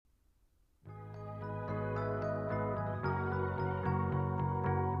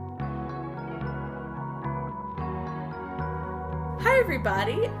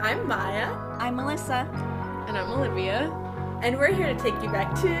everybody. I'm Maya. I'm Melissa. And I'm Olivia. And we're here to take you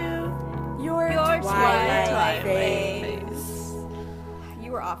back to your Twilight phase.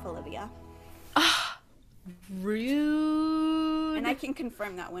 You were off, Olivia. Rude. And I can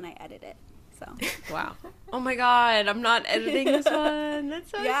confirm that when I edit it. So. Wow. Oh my god, I'm not editing this one. That's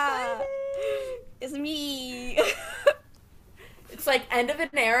so exciting. It's me. It's like end of an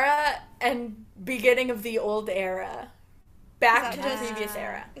era and beginning of the old era. Back to the previous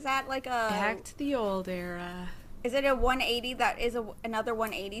era. Is that like a... Back to the old era. Is it a 180 that is another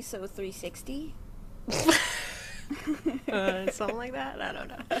 180, so 360? Something like that? I don't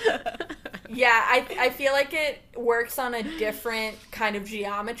know. Yeah, I feel like it works on a different kind of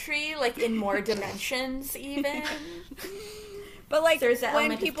geometry, like in more dimensions even. But like There's an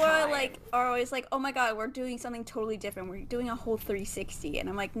when element of people time. are always like, oh my god, we're doing something totally different. We're doing a whole 360. And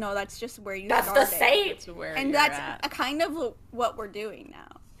I'm like, no, that's just where you That's started. the same. That's where And you're that's at. a kind of what we're doing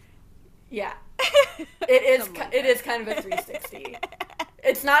now. Yeah. It is Something like it that. is kind of a 360.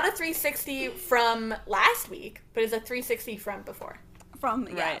 It's not a 360 from last week, but it's a 360 from before. From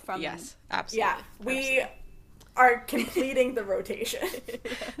Yes, absolutely. Yeah, we are completing the rotation.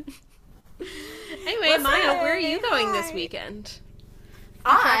 Anyway, What's Maya, up? where are you going this Hi. weekend?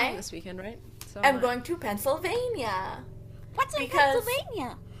 Traveling I this weekend, right? So am going to Pennsylvania. What's in Because-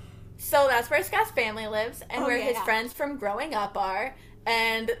 Pennsylvania? So that's where Scott's family lives and Oh, where his yeah. friends from growing up are.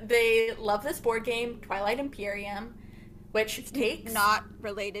 And they love this board game, Twilight Imperium, which takes Not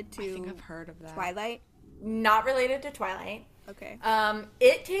related I think to I've heard of that. Twilight. not related to Twilight. Okay.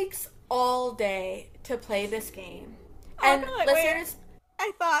 It takes all day to play this game. Oh, And no, wait. listeners,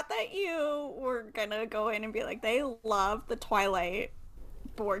 I thought that you were gonna go in and be like, they love the Twilight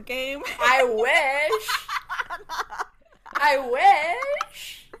board game. I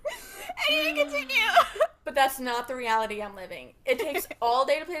wish. And you can continue. But that's not the reality I'm living. It takes all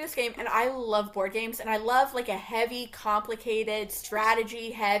day to play this game, and I love board games, and I love, like, a heavy, complicated,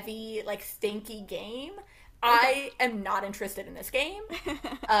 strategy-heavy, like, stinky game. I am not interested in this game.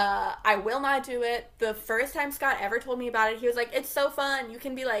 I will not do it. The first time Scott ever told me about it, he was like, it's so fun. You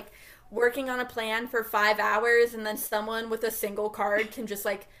can be, like, working on a plan for 5 hours, and then someone with a single card can just,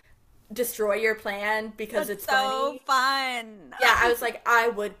 like, destroy your plan because it's so funny. fun. Yeah, I was like, I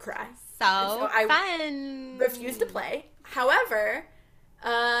would cry. So I fun. refuse to play. However,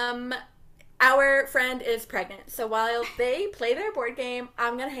 our friend is pregnant, so while they play their board game,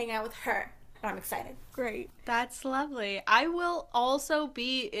 I'm gonna hang out with her. I'm excited. Great. That's lovely. I will also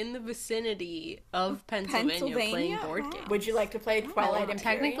be in the vicinity of Pennsylvania playing Pennsylvania? board Wow. games. Would you like to play Twilight I'll Imperium?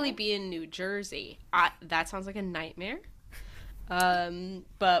 technically be in New Jersey. That sounds like a nightmare.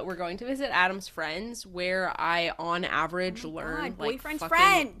 But we're going to visit Adam's friends, where I, on average, learn God, like boyfriend's fucking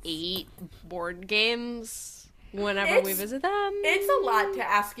friends. 8 board games whenever we It's- visit them. It's a lot to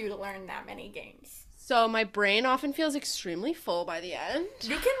ask you to learn that many games. So my brain often feels extremely full by the end.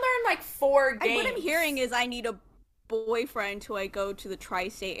 You can learn like 4 games. What I'm hearing is I need a boyfriend who I go to the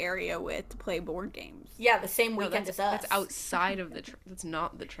tri-state area with to play board games. Yeah, the same No, weekend that's, as us. that's outside of the. That's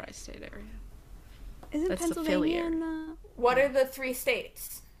not the tri-state area. Isn't That's the Pennsylvania Philly in What are the 3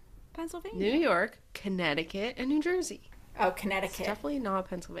 states? Pennsylvania? New York, Connecticut, and New Jersey. Oh, It's Connecticut. definitely not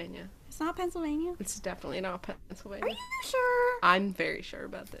Pennsylvania. It's not Pennsylvania. It's definitely not Are Pennsylvania. you sure? I'm very sure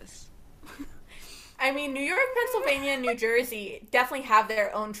about this. I mean, New York, Pennsylvania, and New Jersey definitely have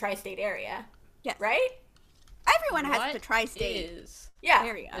their own tri-state area, Yes. right? Everyone has What the tri-state is Yeah.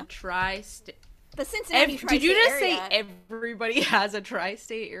 area. a tri-state? The Cincinnati tri-state Did you just area. say everybody has a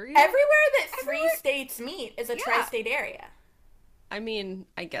tri-state area? Everywhere that 3 Everywhere- states meet is a Yeah. tri-state area. I mean,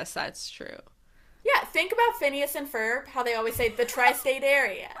 I guess that's true. Yeah, think about Phineas and Ferb, how they always say the tri-state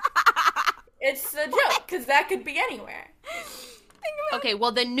area. It's a joke, because that could be anywhere. Okay,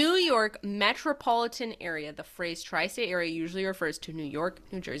 well, the New York metropolitan area, the phrase tri-state area usually refers to New York,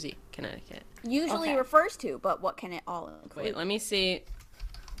 New Jersey, Connecticut. Usually Okay. refers to, but what can it all include? Wait, let me see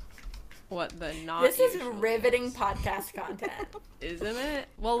what the not This is usually riveting is. podcast content. Isn't it?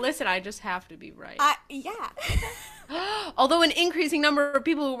 Well, listen, I just have to be right. Yeah. Although an increasing number of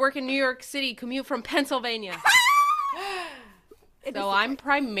people who work in New York City commute from Pennsylvania. So I'm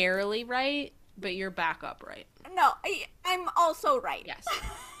primarily right, but you're backup right. No, I'm also right. Yes.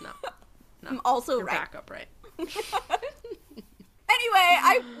 No. I'm also You're right. backup right. Anyway,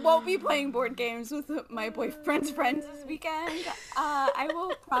 I won't be playing board games with my boyfriend's friends this weekend. I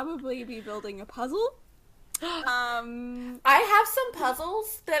will probably be building a puzzle. I have some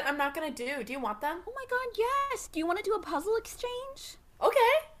puzzles that I'm not gonna do. Do you want them? Oh my god, yes! Do you want to do a puzzle exchange? Okay.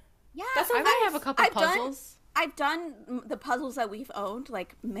 Yeah, That sounds I might have a couple I've done- puzzles. I've done the puzzles that we've owned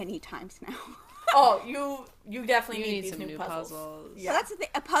like many times now. Oh, you definitely You need need these some new puzzles. So that's the thing.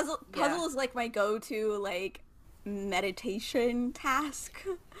 A puzzle Yeah. is like my go-to like meditation task.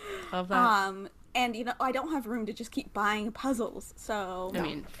 Love that. And I don't have room to just keep buying puzzles, so I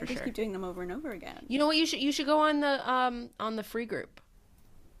mean, for I just sure. keep doing them over and over again. You know what? You should go on the free group.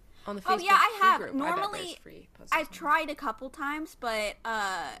 On the Facebook Oh yeah, I free have. group. I bet Normally, there's free puzzles I've on tried a couple times, but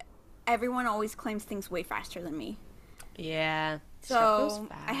everyone always claims things way faster than me. there. Yeah. Stuff goes So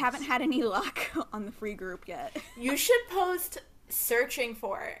fast. I haven't had any luck on the free group yet. You should post searching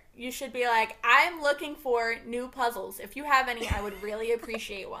for it. You should be like, I'm looking for new puzzles. If you have any, I would really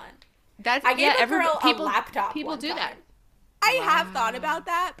appreciate one. That's I gave a girl people, a laptop. People one do time. that. I have thought about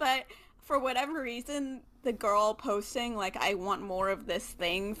that, but for whatever reason, the girl posting like I want more of this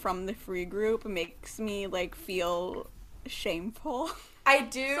thing from the free group makes me like feel shameful. I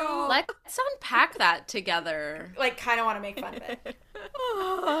do Let's unpack that together. like kind of want to make fun of it.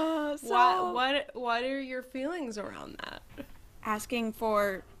 So What are your feelings around that? asking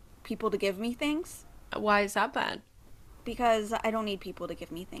for people to give me things Why is that bad? because I don't need people to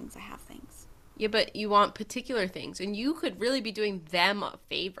give me things. I have things. Yeah, but you want particular things, and you could really be doing them a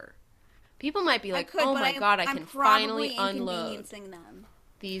favor. People might be like, I could, "Oh but my god, I I'm can probably finally unload inconveniencing them.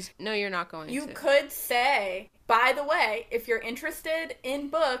 these." No, you're not going You to. could say, by the way, if you're interested in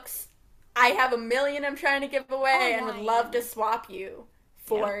books, I have 1 million I'm trying to give away and would yeah, love yeah. to swap you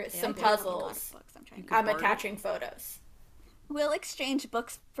for some I have a lot of puzzles. books I'm trying to could I'm barter. attaching photos. We'll exchange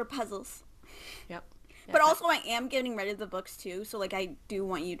books for puzzles. Yep. But also I am getting rid of the books too, so like I do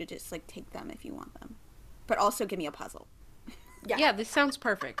want you to just like take them if you want them. But also give me a puzzle. Yeah, this sounds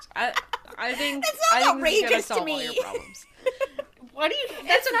perfect. I think That sounds I think this is gonna outrageous to solve all me. your problems. What do you?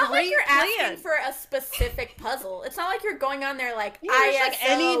 That's It's a not great like you're plan. asking for a specific puzzle. It's not like you're going on there like, Yeah, just like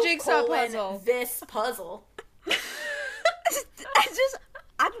any ISO jigsaw colon puzzle. this puzzle.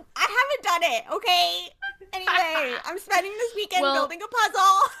 I haven't done it, okay? Anyway, I'm spending this weekend Well- building a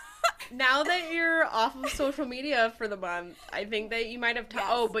puzzle. Now that you're off of social media for the month, I think that you might have. Yes.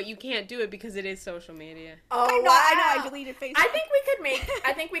 Oh, but you can't do it because it is social media. Oh, I know, wow. I deleted Facebook. I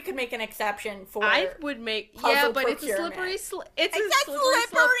think we could make an exception for I would make puzzle yeah, but it's a procurement. slippery slope. It's It's a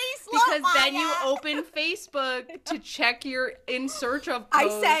slippery slope because then you Maya. open Facebook to check your in search of I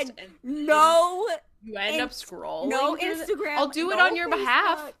post said and no, you end up scrolling. no through the- Instagram. I'll do it no on your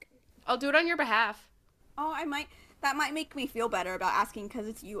behalf. Facebook. I'll do it on your behalf. Oh, that might make me feel better about asking because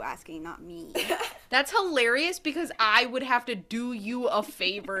it's you asking, not me. That's hilarious because I would have to do you a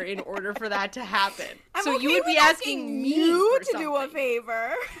favor in order for that to happen. I'm so okay you would be with asking me you for to do a something.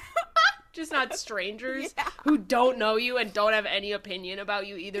 favor. Just not strangers Yeah. who don't know you and don't have any opinion about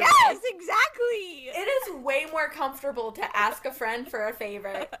you either. Yes, way. exactly. It is way more comfortable to ask a friend for a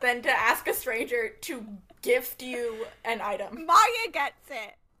favor than to ask a stranger to gift you an item. Maya gets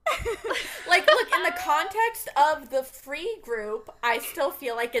it. Like, look, in the context of the free group, I still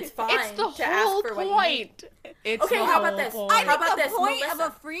feel like it's fine It's the to whole ask for what you need. point. It's Okay, the how about whole this? point. I How think about the this, point Melissa?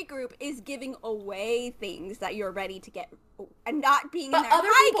 of a free group is giving away things that you're ready to get, and not being But in there. other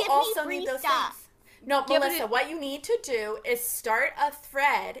Hi, people give also me free need those stuff. things. No, Yeah, but Melissa, what you need to do is start a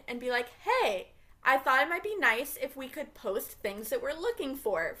thread and be like, hey, I thought it might be nice if we could post things that we're looking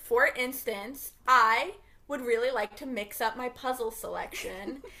for. For instance, I would really like to mix up my puzzle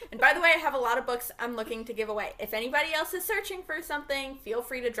selection. And by the way, I have a lot of books I'm looking to give away. If anybody else is searching for something, feel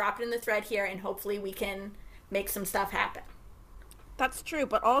free to drop it in the thread here and hopefully we can make some stuff happen. That's true,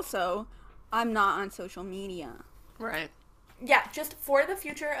 but also, I'm not on social media. Right. Yeah, just for the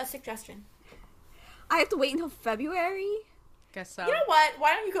future, a suggestion. I have to wait until February. Guess so. You know what?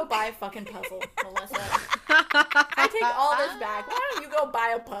 Why don't you go buy a fucking puzzle, Melissa? I take all this back. Why don't you go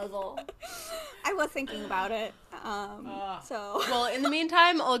buy a puzzle? I was thinking about it. So Well, in the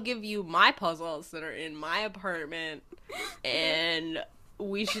meantime, I'll give you my puzzles that are in my apartment, and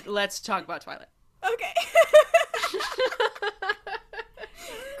let's talk about Twilight. okay.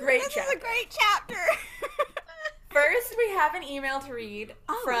 Great This chat. is a great chapter. First, we have an email to read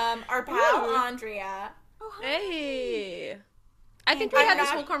from our pal Ooh. Andrea. Hey. I think we I'm had this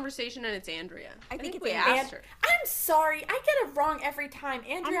not- whole conversation and it's Andrea. I think think it's we Andrea. asked her. I'm sorry. I get it wrong every time.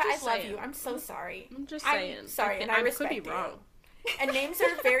 Andrea, I just love saying. you. I'm so sorry. I'm just saying. I'm sorry, and I respect could be you. wrong. And names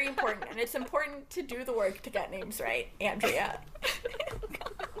are very important, and it's important to do the work to get names right, Andrea.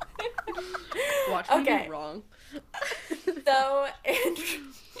 Watch me Okay. be wrong. So,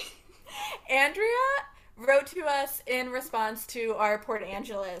 Andrea wrote to us in response to our Port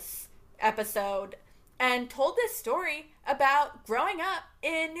Angeles episode and told this story about growing up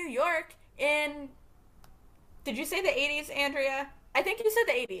in New York in, did you say the 80s, Andrea? I think you said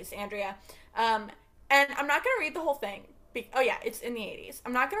the 80s, Andrea. And I'm not going to read the whole thing. Oh yeah, it's in the 80s.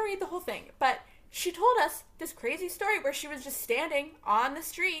 I'm not going to read the whole thing, but she told us this crazy story where she was just standing on the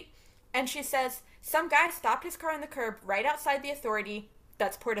street and she says, some guy stopped his car on the curb right outside the authority,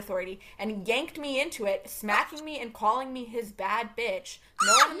 that's Port Authority, and yanked me into it, smacking me and calling me his bad bitch.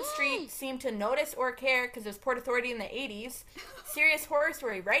 No one on the street seemed to notice or care because it was Port Authority in the 80s. Serious horror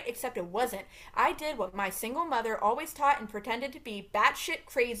story, right? Except it wasn't. I did what my single mother always taught and pretended to be batshit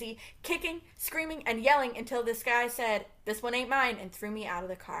crazy, kicking, screaming, and yelling until this guy said, this one ain't mine, and threw me out of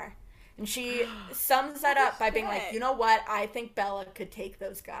the car. And she sums that up by being like, you know what? I think Bella could take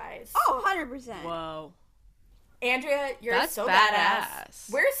those guys. Oh, 100%. Whoa. Andrea, you're That's so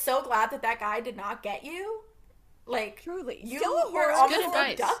badass. We're so glad that guy did not get you. Like, Truly. you Still were good almost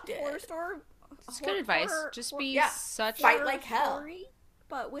advice. abducted. Horror store. It's good advice. Just be such... Fight like hell. Story,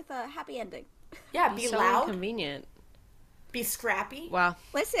 but with a happy ending. Yeah, be be so loud. inconvenient. Be scrappy. Wow.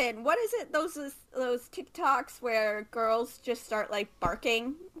 Listen, what is it? Those TikToks where girls just start like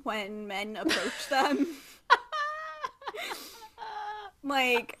barking when men approach them.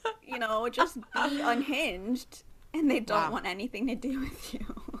 Like, you know, just be unhinged, and they don't want anything to do with you.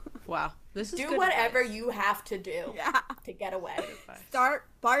 Wow. This is Do good whatever advice. you have to do to get away. Start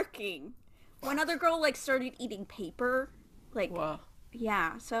barking. One other girl like started eating paper. Like, Whoa.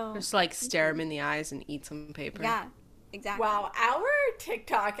 yeah. So Just like stare him in the eyes and eat some paper. yeah, exactly. Wow, our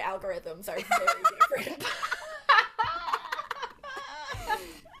TikTok algorithms are very different.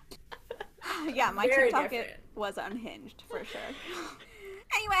 Yeah, my Very TikTok different. was unhinged for sure.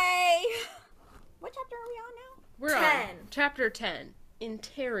 Anyway, what chapter are we on now? We're 10. on chapter 10.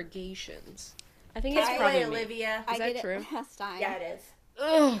 Interrogations. I think Take it's it probably away, me. Olivia. Is that did true? it last time. Yeah, it is.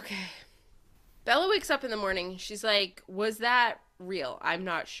 Oh, okay. Bella wakes up in the morning. She's like, was that real? I'm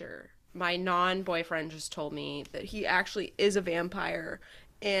not sure. My non-boyfriend just told me that he actually is a vampire.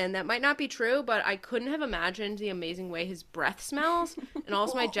 And that might not be true, but I couldn't have imagined the amazing way his breath smells. And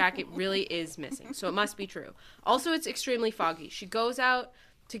also my jacket really is missing. So it must be true. Also, it's extremely foggy. She goes out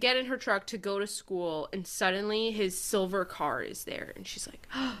to get in her truck to go to school. And suddenly his silver car is there. And she's like,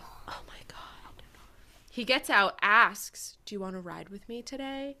 oh my God. He gets out, asks, do you want to ride with me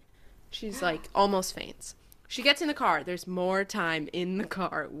today? She's like, almost faints. She gets in the car. There's more time in the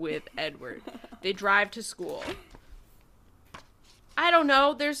car with Edward. They drive to school. I don't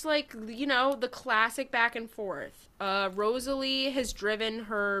know. There's like, you know, the classic back and forth. Rosalie has driven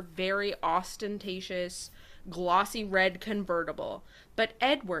her very ostentatious, glossy red convertible. But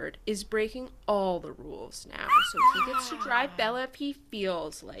Edward is breaking all the rules now. So he gets to drive Bella if he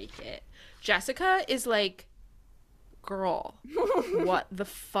feels like it. Jessica is like, girl, what the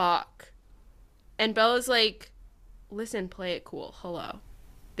fuck? And Bella's like, listen, play it cool. Hello.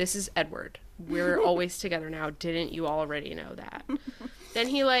 This is Edward. We're always together now. Didn't you already know that? Then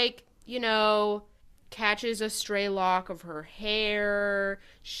he, like, you know, catches a stray lock of her hair.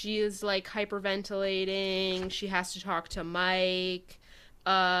 She is, like, hyperventilating. She has to talk to Mike.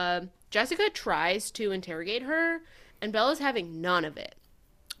 Jessica tries to interrogate her, and Bella's having none of it.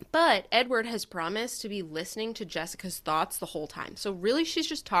 But Edward has promised to be listening to Jessica's thoughts the whole time. So really she's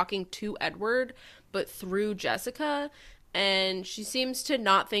just talking to Edward, but through Jessica. And she seems to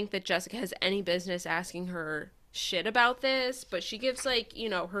not think that Jessica has any business asking her shit about this. But she gives, like, you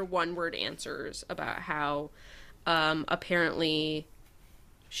know, her one-word answers about how apparently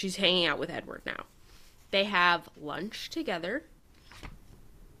she's hanging out with Edward now. They have lunch together.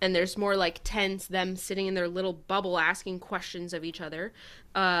 And there's more, like, tense, them sitting in their little bubble asking questions of each other.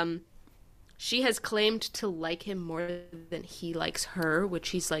 She has claimed to like him more than he likes her, which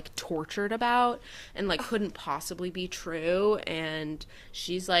he's, like, tortured about and, like, couldn't possibly be true. And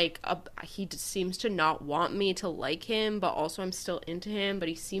she's like, he seems to not want me to like him, but also I'm still into him, but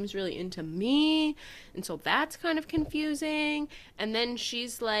he seems really into me. And so that's kind of confusing. And then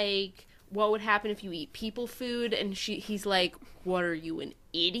she's like, what would happen if you eat people food? And he's like, what are you, an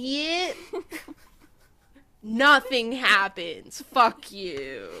idiot? Nothing happens. Fuck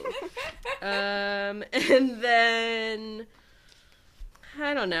you. And then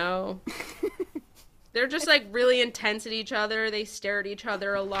I don't know. They're just, like, really intense at each other. They stare at each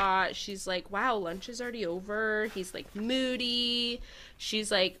other a lot. She's like, wow, lunch is already over. He's, like, moody.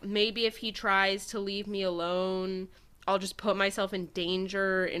 She's like, maybe if he tries to leave me alone, I'll just put myself in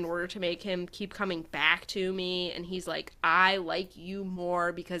danger in order to make him keep coming back to me. And he's like, I like you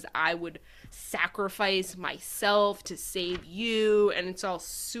more because I would sacrifice myself to save you. And it's all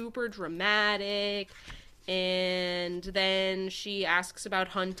super dramatic. And then she asks about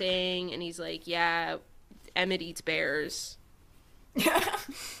hunting, and he's like, yeah, Emmett eats bears.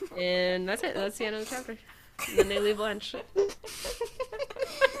 And that's it. That's the end of the chapter. And then they leave lunch. I'm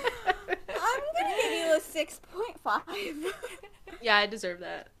gonna give you a 6.5. Yeah, I deserve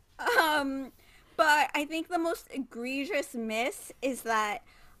that. But I think the most egregious miss is that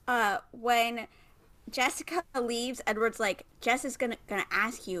when Jessica leaves, Edward's like, Jess is gonna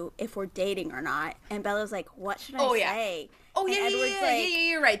ask you if we're dating or not, and Bella's like, what should I say? Oh, and yeah,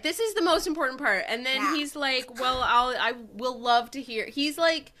 you're right. This is the most important part. And then he's like, well, I will love to hear. He's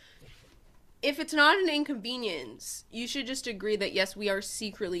like, if it's not an inconvenience, you should just agree that, yes, we are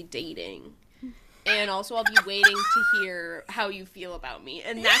secretly dating. And also I'll be waiting to hear how you feel about me.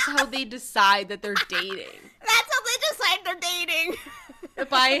 And that's how they decide that they're dating. That's how they decide they're dating.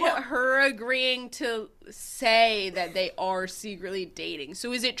 By her agreeing to say that they are secretly dating.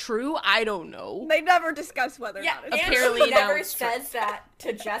 So is it true? I don't know. They never discuss whether or not it's and apparently she never it's true. says that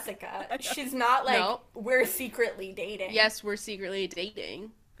to Jessica. She's not like, we're secretly dating. Yes, we're secretly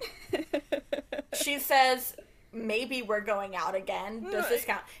dating. She says, maybe we're going out again. Does this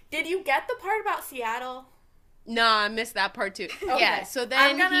count? Did you get the part about Seattle? No, I missed that part too. Okay. Yeah, so then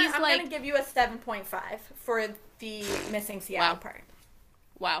I'm gonna give you a 7.5 for the missing Seattle part.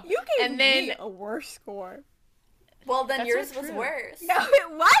 Wow. You gave me a worse score. Well, then That's yours not was true. worse. No, it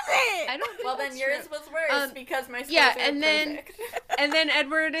wasn't. I don't think Well, then that's yours true. was worse because my scores yeah, are and then perfect. and then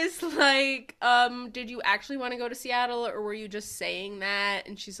Edward is like, did you actually want to go to Seattle or were you just saying that?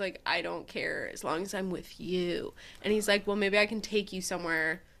 And she's like, I don't care as long as I'm with you. And he's like, well, maybe I can take you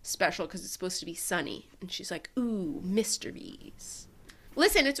somewhere special because it's supposed to be sunny. And she's like, ooh, mysteries.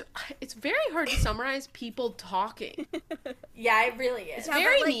 Listen, it's very hard to summarize people talking. Yeah, it really is. It's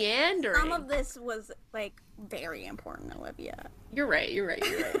very meandering. Some of this was like very important, Olivia. You're right.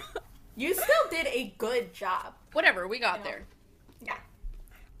 You still did a good job. Whatever, we got there.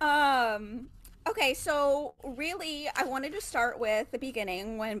 Yeah. Okay, so really, I wanted to start with the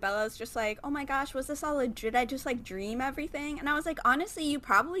beginning when Bella's just like, oh my gosh, was this all legit? I just like dream everything? And I was like, honestly, you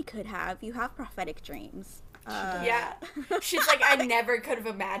probably could have. You have prophetic dreams. Yeah. She's like, I never could have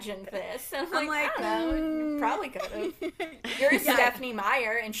imagined this. And I'm like, I don't know. You probably could have. You're Stephanie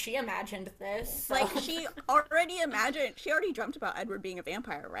Meyer, and she imagined this. So. Like, she already dreamt about Edward being a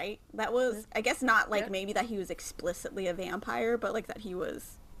vampire, right? That was, I guess not like maybe that he was explicitly a vampire, but like that he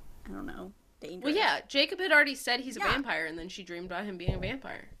was, I don't know, dangerous. Well, yeah, Jacob had already said he's a vampire, and then she dreamed about him being a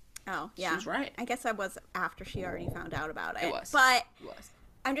vampire. Oh, yeah. She was right. I guess that was after she already found out about it. It was. But It was.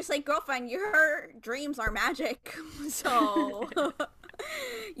 I'm just like, girlfriend, your dreams are magic, so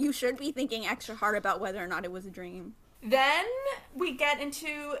you should be thinking extra hard about whether or not it was a dream. Then we get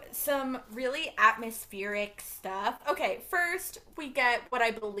into some really atmospheric stuff. Okay, first we get what I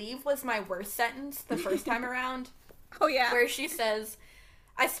believe was my worst sentence the first time around. Oh, yeah. Where she says,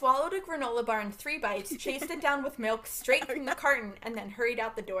 I swallowed a granola bar in 3 bites, chased it down with milk straight from the carton, and then hurried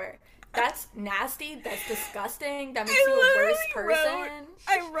out the door. That's nasty. That's disgusting. That makes you a worse person.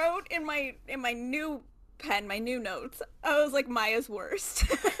 I wrote in my new pen, my new notes, I was like, Maya's worst.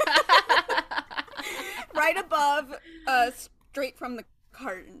 Right above, straight from the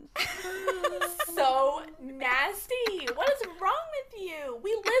carton. So nasty. What is wrong with you?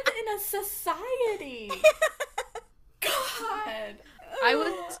 We live in a society. God. I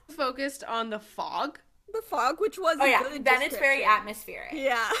was focused on the fog. The fog, which was good then it's very description. atmospheric.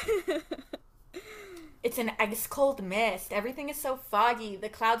 Yeah. It's an ice cold mist. Everything is so foggy. The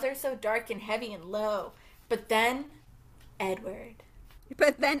clouds are so dark and heavy and low. But then, Edward.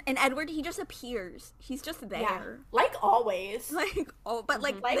 And Edward, he just appears. He's just there. Yeah, like always. Like,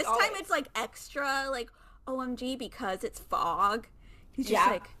 Like this always. time it's like extra, like, OMG, because it's fog. He's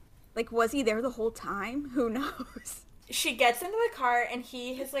just like, was he there the whole time? Who knows? She gets into the car and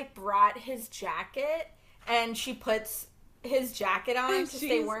he has like brought his jacket and she puts his jacket on to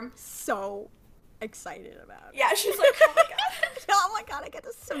stay warm. So excited about it. Yeah, she's like, oh my god. Oh my god, I get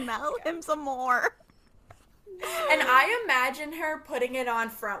to smell him some more. And I imagine her putting it on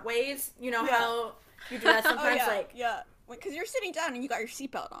front ways. You know how you do that sometimes? Yeah. Because you're sitting down and you got your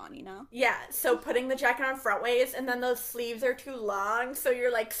seatbelt on, you know? Yeah, so putting the jacket on front ways and then those sleeves are too long, so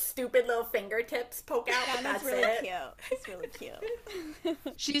your like stupid little fingertips poke out. Yeah, but that's that's really it. cute. It's really cute.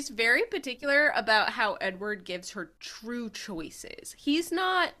 She's very particular about how Edward gives her true choices. He's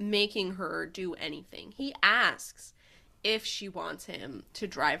not making her do anything. He asks if she wants him to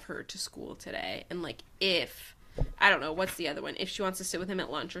drive her to school today. And like if, I don't know, what's the other one? If she wants to sit with him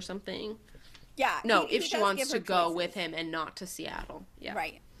at lunch or something. Yeah. No, he if she does wants give to her go choices. with him and not to Seattle. Yeah.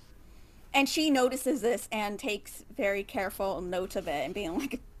 Right. And she notices this and takes very careful notes of it and being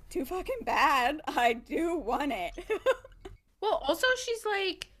like, too fucking bad. I do want it. Well, also she's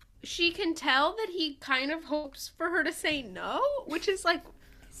like, she can tell that he kind of hopes for her to say no, which is like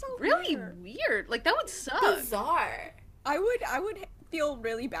So really weird. weird. Like that would suck. Bizarre. I would feel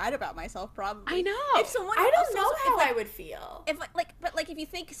really bad about myself, probably. I know. If someone, I don't know how if, I would feel. if but if you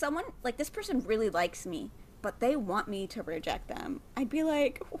think someone like this person really likes me, but they want me to reject them, I'd be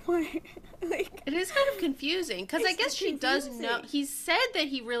like, what? Like, it is kind of confusing because I It's guess she does confusing. know. He said that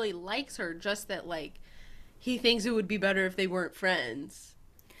he really likes her, just that like he thinks it would be better if they weren't friends.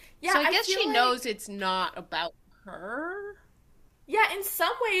 Yeah, So I guess feel she like- knows it's not about her. Yeah, in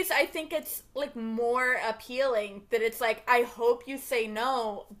some ways, I think it's like more appealing that it's like I hope you say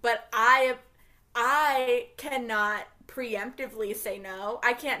no, but I cannot preemptively say no.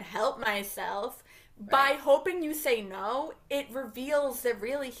 I can't help myself. By Right. hoping you say no, it reveals that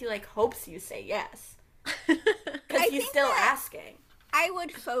really he like hopes you say yes I because he's think still that- asking. I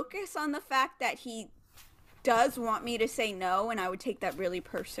would focus on the fact that he does want me to say no, and I would take that really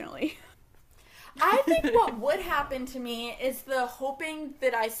personally. I think what would happen to me is the hoping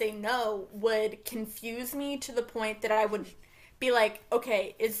that I say no would confuse me to the point that I would be like,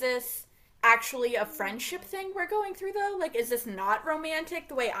 okay, is this actually a friendship thing we're going through though? Like, is this not romantic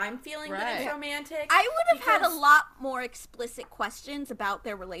the way I'm feeling that it's Right. romantic? I would have had a Because- lot more explicit questions about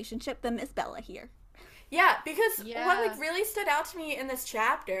their relationship than Miss Bella here. Yeah, because what Yeah. like really stood out to me in this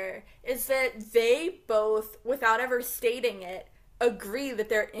chapter is that they both, without ever stating it, agree that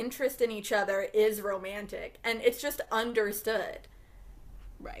their interest in each other is romantic, and it's just understood.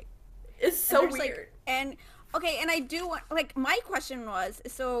 Right. It's so There's, weird. Like, and okay, and I do want like my question was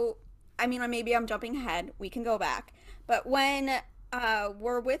so. I mean, maybe I'm jumping ahead. We can go back, but when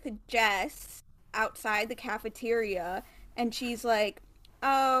we're with Jess outside the cafeteria, and she's like,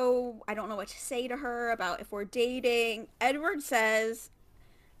 "Oh, I don't know what to say to her about if we're dating." Edward says,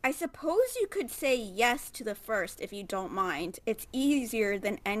 "I suppose you could say yes to the first if you don't mind. It's easier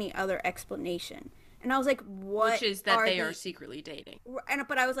than any other explanation." And I was like, "What?" Which is that they the- are secretly dating.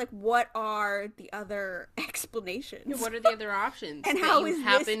 but I was like, what are the other explanations? What are the other options? And That how you is this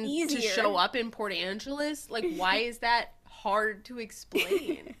happen to easier? show up in Port Angeles? Like, why is that hard to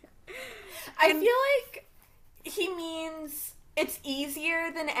explain? I feel like he means it's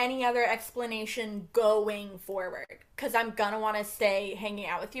easier than any other explanation going forward because I'm gonna want to stay hanging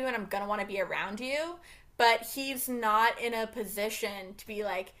out with you and I'm gonna want to be around you, but he's not in a position to be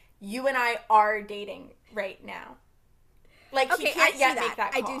like, you and I are dating right now. Like, he Okay, I can't see yet that. make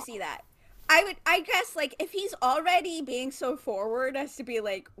that I call. do see that. I guess, like, if he's already being so forward as to be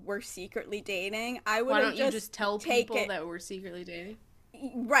like, we're secretly dating, I would Why have don't you just tell take people it. that we're secretly dating?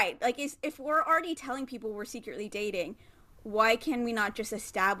 Right. Like, if we're already telling people we're secretly dating, why can we not just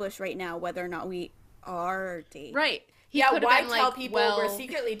establish right now whether or not we are dating? Right. He Yeah, could have why been tell like, people well, we're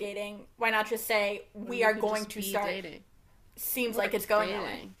secretly dating? Why not just say we are could going just to be start? dating. Seems like it's going that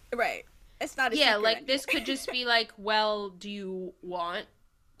way. Dating. Right. It's not a Yeah, secret like anymore. this could just be like, well, do you want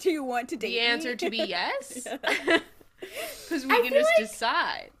Do you want to date the me? answer to be yes? Because we I can feel just like-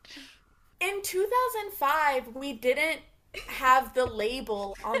 decide. In 2005, we didn't have the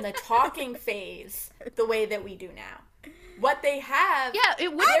label on the talking phase the way that we do now. What they have, Yeah, it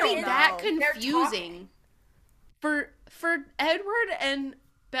I wouldn't don't be that know. They're confusing for Edward and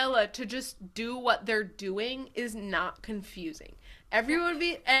Bella to just do what they're doing is not confusing.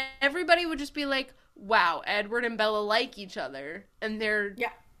 Everybody would just be like, "Wow, Edward and Bella like each other," and they're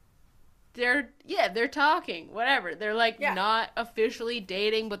talking, whatever. They're like Yeah. not officially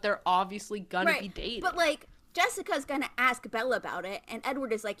dating, but they're obviously gonna be dating. But like Jessica's gonna ask Bella about it, and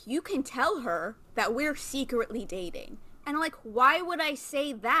Edward is like, "You can tell her that we're secretly dating." And I'm like, why would I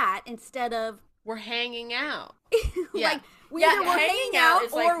say that instead of we're hanging out. Yeah. like we yeah, either we're hanging out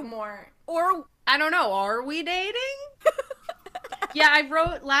is or like more. or I don't know. Are we dating? Yeah, I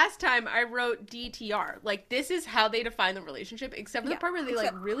wrote DTR. Like, this is how they define the relationship, except for the Yeah, part where they, like,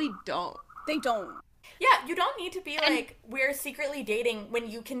 except- really don't. they don't. Yeah, you don't need to be like we're secretly dating when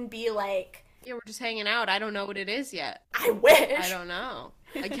you can be like, Yeah, we're just hanging out. I don't know what it is yet. I wish. I don't know.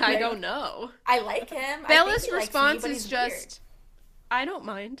 Like, I don't know. I like him. Bella's I think he likes me, response but is he's just, I don't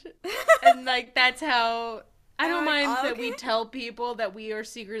mind. And, like, that's how... I don't I'm like, mind that we okay. tell people that we are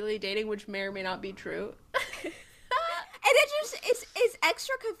secretly dating, which may or may not be true. And it just it's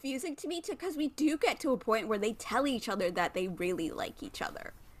extra confusing to me too, because we do get to a point where they tell each other that they really like each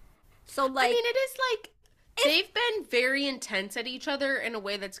other. So like, I mean, it is like they've been very intense at each other in a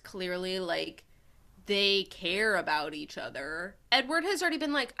way that's clearly like they care about each other. Edward has already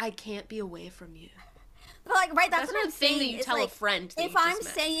been like, I can't be away from you. but like right, that's That's what not I'm a thing saying. that you It's tell a like, friend that if you just I'm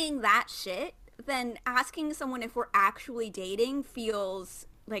met. saying that shit, then asking someone if we're actually dating feels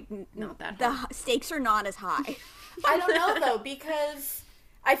like Not that the hard. stakes are not as high. I don't know though, because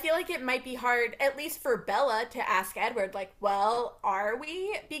I feel like it might be hard, at least for Bella, to ask Edward, like, well, are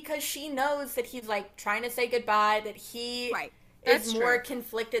we? Because she knows that he's like trying to say goodbye, that he Right. is That's more true.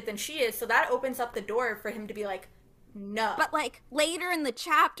 conflicted than she is. So that opens up the door for him to be like, no. But like later in the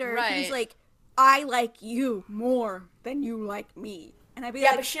chapter, he's Right. like, I like you more than you like me. And I'd be Yeah,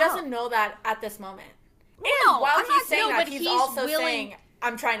 like, but she doesn't know that at this moment. And no, while I'm he's not- saying no, that, but he's he's also willing- saying,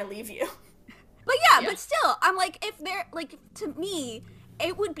 I'm trying to leave you. But yeah, Yeah. but still, I'm like, if they're like, to me,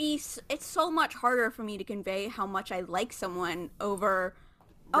 it would be, it's so much harder for me to convey how much I like someone over,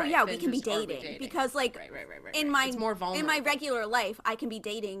 oh Right, yeah, we than can be just, are we dating. dating? Because like, Right. in Right. my It's more in my vulnerable. regular life, I can be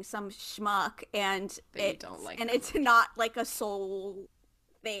dating some schmuck and That you it's don't like and them. it's not like a soul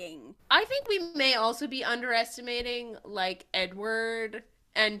thing. I think we may also be underestimating like Edward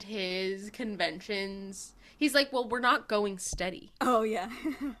and his conventions. He's like, well, we're not going steady. Oh yeah.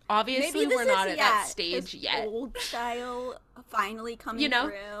 Obviously, this we're not is, at yeah, that stage his yet. Old style finally coming You know?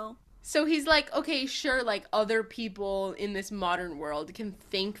 through. So he's like, okay, sure, like other people in this modern world can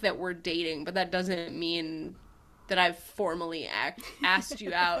think that we're dating, but that doesn't mean that I've formally asked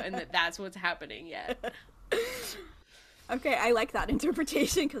you out and that that's what's happening yet. Okay, I like that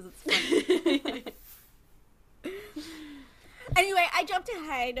interpretation because it's funny. Anyway, I jumped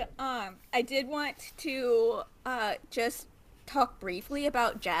ahead. I did want to just talk briefly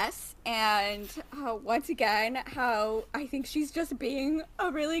about Jess and once again how I think she's just being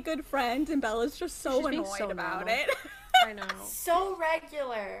a really good friend and Bella's just so She's being annoyed so about normal. it. I know. So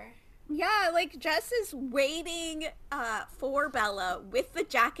regular. Yeah, like Jess is waiting for Bella with the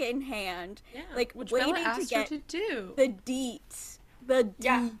jacket in hand, Yeah, like which waiting Bella asked to her get to do. the deets. The deets.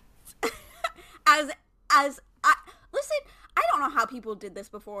 Yeah. as I listen, I don't know how people did this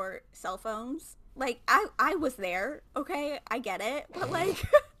before cell phones. Like I was there, okay? I get it. But like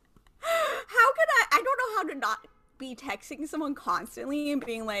how could I don't know how to not be texting someone constantly and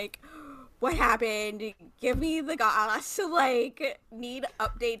being like, what happened? Give me the goss. Like, need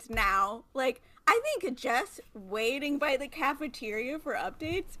updates now. Like, I think just waiting by the cafeteria for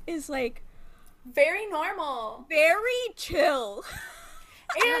updates is like Very normal. very chill.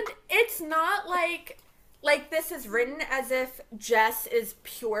 And it's not like this is written as if Jess is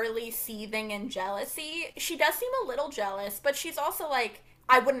purely seething in jealousy. She does seem a little jealous, but she's also like,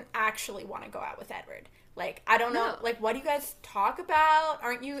 I wouldn't actually want to go out with Edward. Like, I don't know, No. like, what do you guys talk about?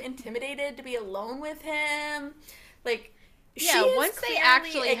 Aren't you intimidated to be alone with him? Like, Yeah, she is once they clearly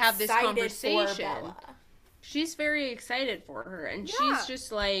actually have this excited for conversation, Bella. She's very excited for her, and Yeah. she's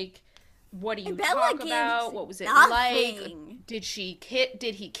just like, "What do you And Bella talk about? gives What was it nothing. like? Did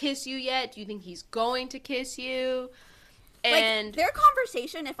he kiss you yet? Do you think he's going to kiss you?" Like, And their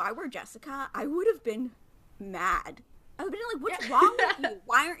conversation, if I were Jessica, I would have been mad. I would have been like, what's wrong with you?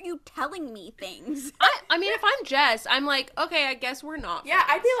 Why aren't you telling me things? I mean, if I'm Jess, I'm like, okay, I guess we're not. Yeah,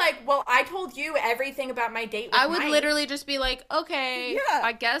 I'd be like, well, I told you everything about my date with I would Mike. literally just be like, okay, Yeah.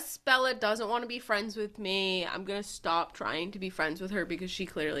 I guess Bella doesn't want to be friends with me. I'm gonna stop trying to be friends with her because she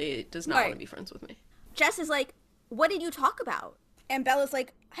clearly does not want Right. to be friends with me. Jess is like, what did you talk about? And Bella's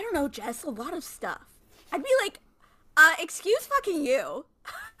like, I don't know, Jess, a lot of stuff. I'd be like, excuse fucking you.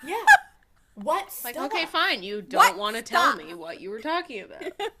 Yeah. What Like, stuff? okay, fine, you What don't want to tell stuff? me what you were talking about.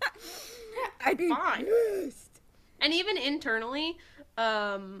 I'd be Fine. pissed. And even internally,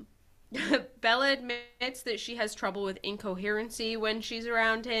 Bella admits that she has trouble with incoherency when she's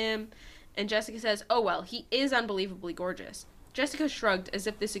around him, and Jessica says, oh well, he is unbelievably gorgeous. Jessica shrugged as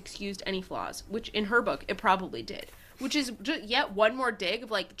if this excused any flaws, which in her book it probably did. Which is yet one more dig of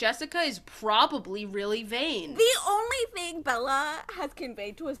like, Jessica is probably really vain. The only thing Bella has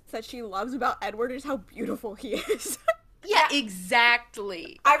conveyed to us that she loves about Edward is how beautiful he is. Yeah,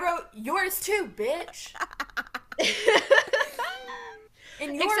 exactly. I wrote yours too, bitch.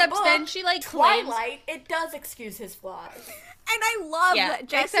 In your Except book, then she like claims Twilight, it does excuse his flaws. And I love Yeah, that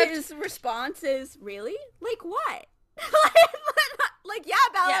Jess's response is, really? Like what? Like, yeah,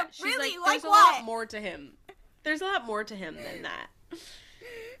 Bella, yeah, she's really? like, there's a what? lot more to him. There's a lot more to him than that.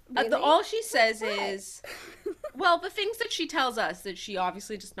 Really? All she says What? is, well, the things that she tells us that she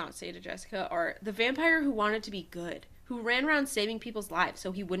obviously does not say to Jessica are the vampire who wanted to be good, who ran around saving people's lives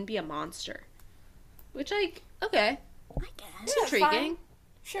so he wouldn't be a monster. Which, like, okay, I guess. it's Yeah, intriguing. fine.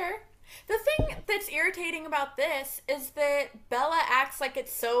 Sure. The thing that's irritating about this is that Bella acts like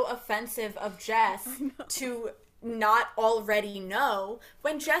it's so offensive of Jess to not already know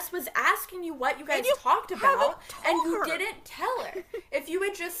when Jess was asking you what you guys you talked haven't about and told you her. didn't tell her. If you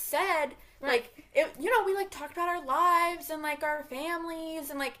had just said, like, we like talked about our lives and like our families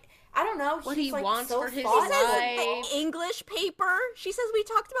and like, I don't know, What he's, he like, wants so for his thoughtful. life. The English paper. She says we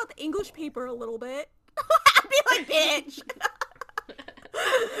talked about the English paper a little bit. I'd be like, bitch.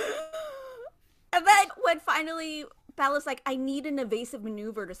 And then when finally Bella's like, I need an evasive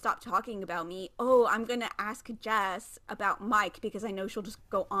maneuver to stop talking about me. Oh, I'm gonna ask Jess about Mike because I know she'll just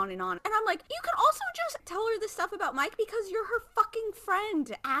go on and on. And I'm like, you can also just tell her this stuff about Mike because you're her fucking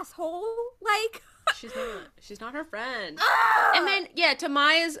friend, asshole. Like, She's not her friend. And then, yeah, to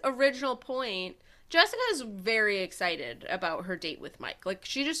Maya's original point, Jessica's very excited about her date with Mike. Like,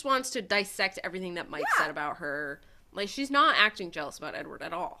 she just wants to dissect everything that Mike said about her. Like, she's not acting jealous about Edward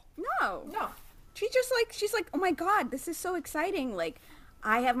at all. No. She's like, oh my god, this is so exciting. Like,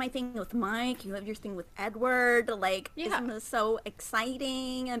 I have my thing with Mike, you have your thing with Edward. Like, isn't this so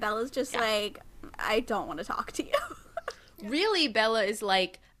exciting? And Bella's just like, I don't want to talk to you. Really, Bella is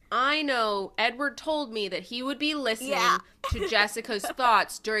like, I know Edward told me that he would be listening to Jessica's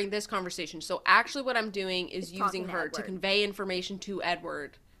thoughts during this conversation. So actually what I'm doing is using her to convey information to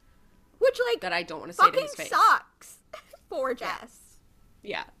Edward. Which, like, that I don't want to say to his face. Sucks for Jess.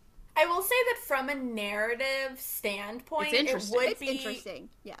 Yeah. I will say that from a narrative standpoint, it's interesting.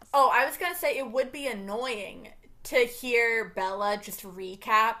 Yes. Oh, I was going to say it would be annoying to hear Bella just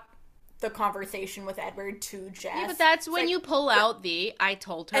recap the conversation with Edward to Jess. Yeah, but that's when you pull out I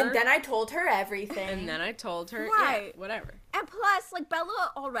told her. And then I told her everything. And then I told her, whatever. And plus, like,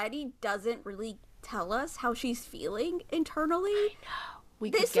 Bella already doesn't really tell us how she's feeling internally. I know.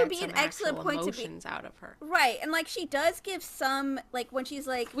 This would be an excellent point to be out of her. Right, and like she does give some, like when she's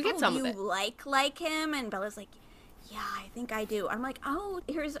like, we get some of it. like him, and Bella's like, yeah, I think I do. I'm like, oh,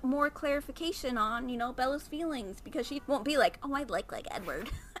 here's more clarification on, you know, Bella's feelings, because she won't be like, oh, I like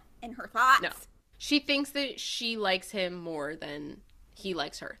Edward in her thoughts. No. She thinks that she likes him more than he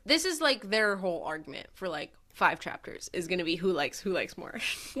likes her. This is like their whole argument for like 5 chapters is going to be who likes more.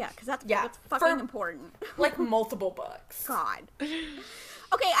 Yeah, because that's fucking important. Like multiple books. God.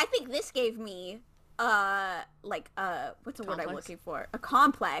 Okay, I think this gave me, what's the word I'm looking for? A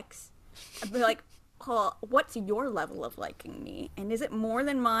complex. I'd be like, oh, what's your level of liking me? And is it more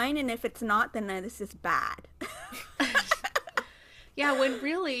than mine? And if it's not, then this is bad. Yeah, when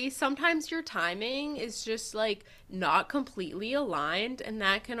really, sometimes your timing is just, like, not completely aligned, and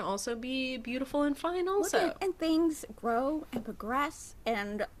that can also be beautiful and fine also. And things grow and progress,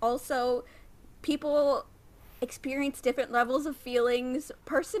 and also people experience different levels of feelings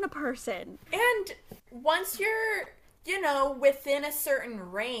person to person. And once you're, you know, within a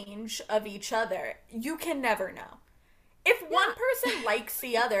certain range of each other, you can never know. If one person likes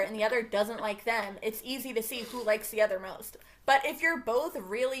the other and the other doesn't like them, it's easy to see who likes the other most. But if you're both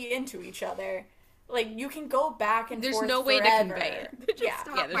really into each other, like, you can go back and there's forth no way forever. to convey it. Yeah,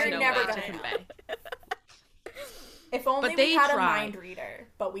 there's you're no never way gonna to convey. If only But we had tried. a mind reader,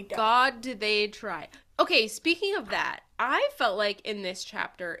 but we don't. God, did they try. Okay, speaking of that, I felt like in this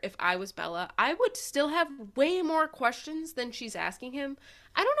chapter, if I was Bella, I would still have way more questions than she's asking him.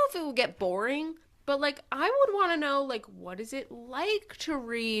 I don't know if it will get boring, but, like, I would want to know, like, what is it like to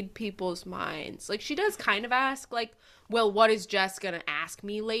read people's minds? Like, she does kind of ask, like, well, what is Jess going to ask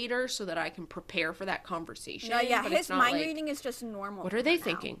me later so that I can prepare for that conversation? No, yeah, but his it's not mind like, reading is just normal. what are they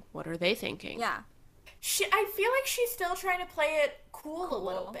thinking? What are they thinking? Yeah. I feel like she's still trying to play it cool a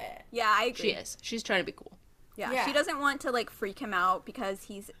little bit. Yeah, I agree. She is. She's trying to be cool. Yeah, she doesn't want to, like, freak him out because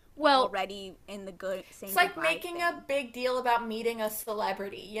he's already in the same It's like making a big deal about meeting a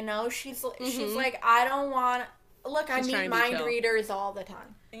celebrity, you know? She's like, I don't want... Look, I meet mind readers all the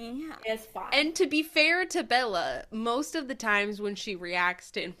time. Yeah. It's fine. And to be fair to Bella, most of the times when she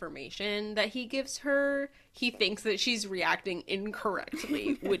reacts to information that he gives her, he thinks that she's reacting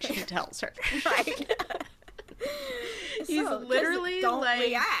incorrectly, which he tells her. Right. He's literally don't like,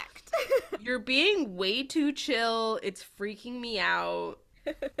 react. you're being way too chill. It's freaking me out.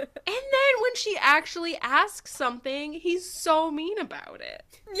 And then when she actually asks something, he's so mean about it.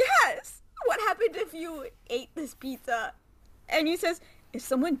 Yes. What happened if you ate this pizza? And he says, if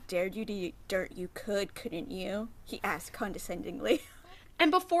someone dared you to eat dirt, you couldn't you? He asked condescendingly. And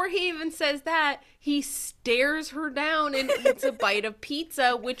before he even says that, he stares her down and eats a bite of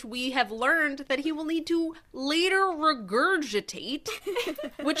pizza, which we have learned that he will need to later regurgitate,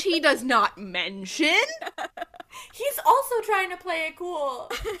 which he does not mention. He's also trying to play it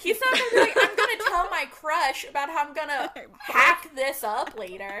cool. He's not gonna be like, I'm gonna tell my crush about how I'm gonna hack this up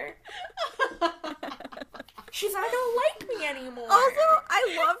later. She's not gonna like me anymore. Also,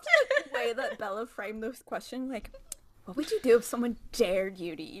 I loved the way that Bella framed this question, like, what would you do if someone dared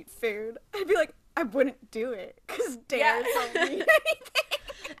you to eat food? I'd be like, I wouldn't do it, because dare don't mean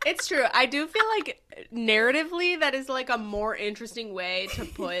anything. It's true. I do feel like narratively that is like a more interesting way to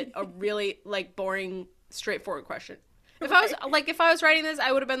put a really like boring, straightforward question. If I was writing this,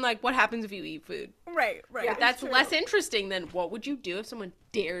 I would have been like, what happens if you eat food? Right. Yeah. That's less interesting than what would you do if someone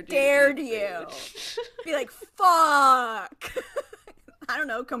dared you? Be like, fuck. I don't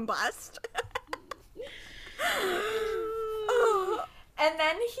know, combust. And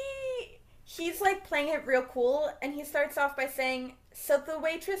then he's like playing it real cool, and he starts off by saying, so the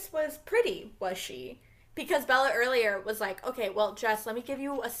waitress was pretty, was she? Because Bella earlier was like, okay, well, Jess, let me give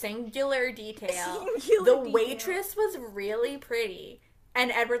you a singular detail. The waitress was really pretty. And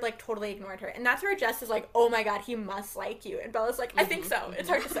Edward, like, totally ignored her. And that's where Jess is like, oh my god, he must like you. And Bella's like, I think so. It's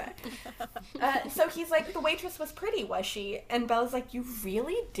hard to say. So he's like, the waitress was pretty, was she? And Bella's like, you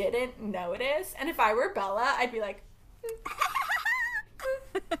really didn't notice? And if I were Bella, I'd be like,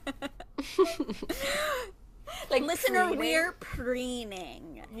 like, listener, we're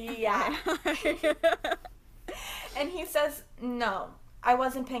preening. Yeah. And he says, no, I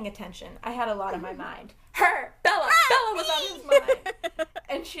wasn't paying attention. I had a lot on my mind. Bella was on his mind.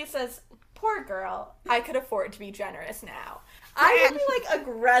 And she says, poor girl, I could afford to be generous now. I would be like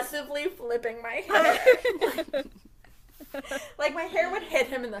aggressively flipping my hair. Like my hair would hit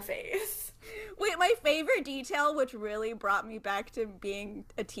him in the face. Wait, my favorite detail, which really brought me back to being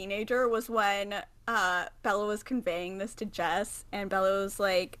a teenager, was when Bella was conveying this to Jess, and Bella was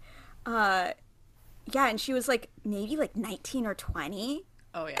like, yeah, and she was like, maybe like 19 or 20.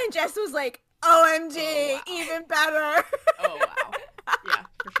 Oh, yeah. And Jess was like, OMG, even better. Oh, wow. Yeah,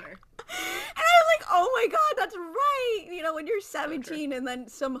 for sure. And I was like, oh my god, that's right. You know, when you're 17 and then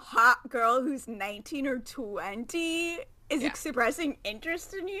some hot girl who's 19 or 20 is expressing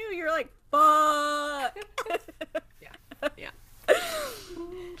interest in you, you're like, fuck. Yeah.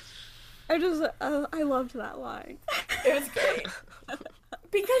 I loved that line. It was great.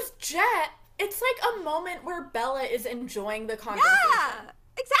 Because Jet, it's like a moment where Bella is enjoying the conversation. Yeah,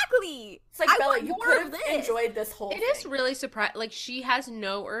 exactly. It's like, Bella, you could have enjoyed this whole thing. It is really surprising. Like, she has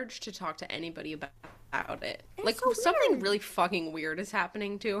no urge to talk to anybody about it. It's like, so something weird. really fucking weird is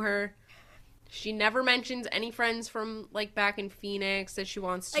happening to her. She never mentions any friends from, like, back in Phoenix that she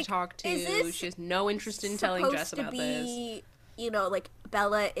wants to talk to. She has no interest in telling Jess about this. You know, like,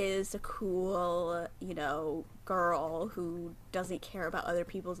 Bella is a cool, you know, girl who doesn't care about other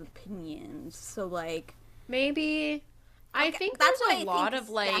people's opinions. So, like... Maybe. I think that's there's why a lot I of,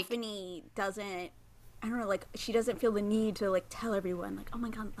 think like... Stephanie doesn't... I don't know, like, she doesn't feel the need to, like, tell everyone, like, oh my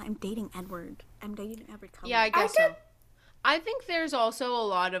god, I'm dating Edward. I'm dating Edward Cullen. Yeah, I guess so. I think there's also a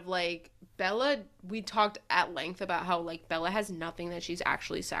lot of, like, Bella, we talked at length about how, like, Bella has nothing that she's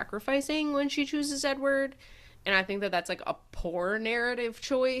actually sacrificing when she chooses Edward. And I think that that's, like, a poor narrative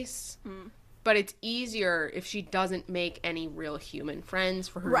choice. But it's easier if she doesn't make any real human friends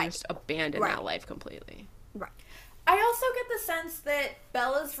for her to just abandon that life completely. Right. I also get the sense that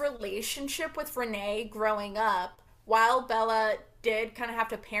Bella's relationship with Renee growing up, while Bella did kind of have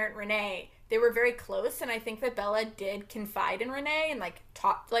to parent Renee, they were very close, and I think that Bella did confide in Renee and, like,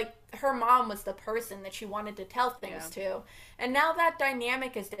 talk, like, her mom was the person that she wanted to tell things to. And now that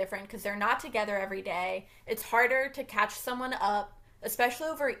dynamic is different because they're not together every day. It's harder to catch someone up, especially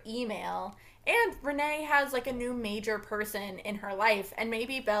over email. And Renee has, like, a new major person in her life, and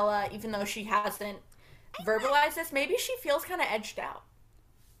maybe Bella, even though she hasn't verbalized this, maybe she feels kind of edged out.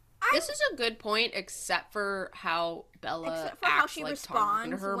 This is a good point, except for how Bella how acts she like responds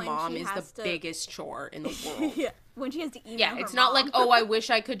talking to her when mom she is has the to- biggest chore in the world. Yeah, when she has to email Yeah, her it's not mom. like, oh, I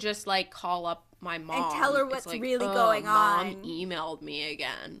wish I could just, like, call up my mom. tell her It's what's like, really oh, going Mom on. emailed me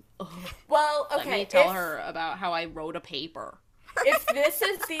again. Ugh. Well, Let okay, me tell her about how I wrote a paper. if this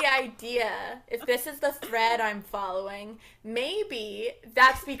is the idea, if this is the thread I'm following, maybe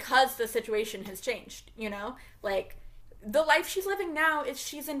that's because the situation has changed, you know? Like, the life she's living now is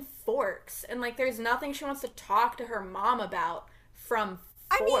she's in Forks, and, like, there's nothing she wants to talk to her mom about from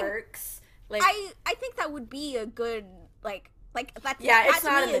Forks. I think that would be a good, like that. Yeah, that it's to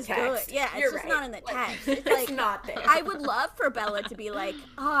not me in the is text. Good. Yeah, it's You're just right. not in the text. It's It's like, not there. I would love for Bella to be like,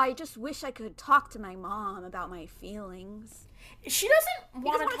 oh, I just wish I could talk to my mom about my feelings. She doesn't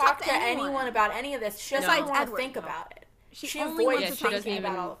want doesn't to wanna talk to anyone about any of this. She doesn't Besides want to Edward, think no. about it. She She only avoids wants she to doesn't thinking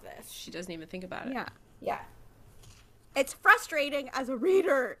even about all of this. She doesn't even think about it. Yeah. Yeah. It's frustrating as a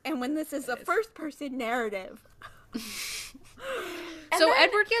reader, and when this is a first-person narrative. So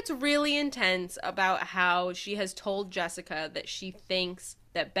Edward gets really intense about how she has told Jessica that she thinks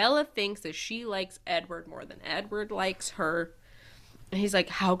that Bella thinks that she likes Edward more than Edward likes her. And he's like,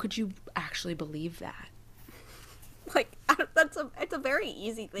 how could you actually believe that? Like, it's a very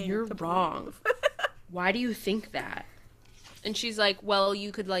easy thing. You're to wrong. believe. Why do you think that? And she's like, well,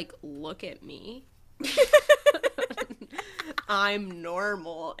 you could, like, look at me. I'm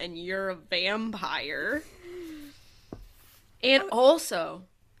normal and you're a vampire. And also,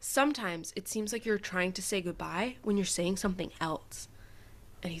 sometimes it seems like you're trying to say goodbye when you're saying something else.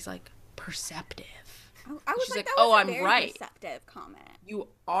 And he's like, perceptive. I was She's like, like, that was "Oh, a I'm very right. receptive comment. You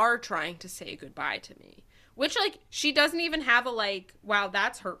are trying to say goodbye to me." Which, like, she doesn't even have a, like, wow,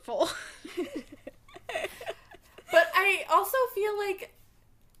 that's hurtful. But I also feel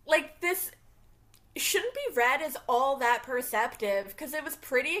like this shouldn't be read as all that perceptive, because it was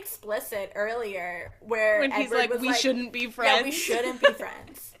pretty explicit earlier where When he's Edward like, was we shouldn't be friends. Yeah, we shouldn't be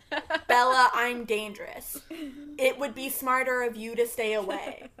friends. Bella, I'm dangerous. It would be smarter of you to stay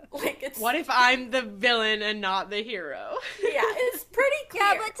away. Like, it's... What if I'm the villain and not the hero? Yeah, it's pretty clear.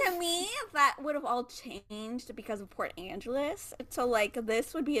 Yeah, but to me, that would have all changed because of Port Angeles. So, like,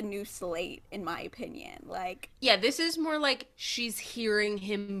 this would be a new slate, in my opinion. Like, Yeah, this is more like she's hearing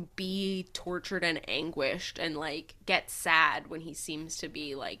him be tortured and anguished and, like, get sad when he seems to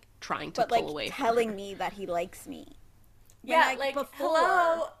be, like, trying to but, pull like, away from telling her. me that he likes me. When, Yeah, like, before...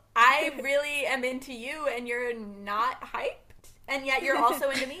 hello, I really am into you and you're not hyped, and yet you're also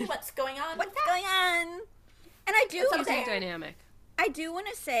into me. What's going on? What's going on? And I do It's Interesting okay. dynamic. I do want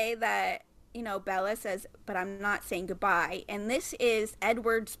to say that, you know, Bella says, but I'm not saying goodbye. And this is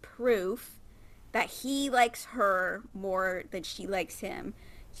Edward's proof that he likes her more than she likes him.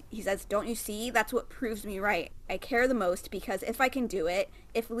 He says, don't you see? That's what proves me right. I care the most because if I can do it,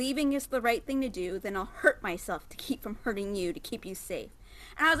 if leaving is the right thing to do, then I'll hurt myself to keep from hurting you, to keep you safe.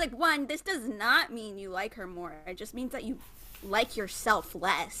 And I was like, one, this does not mean you like her more. It just means that you like yourself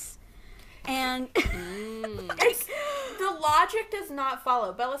less. And It's, the logic does not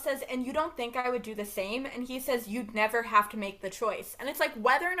follow. Bella says, and you don't think I would do the same? And he says, you'd never have to make the choice. And it's like,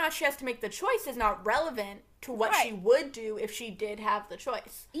 whether or not she has to make the choice is not relevant to what she would do if she did have the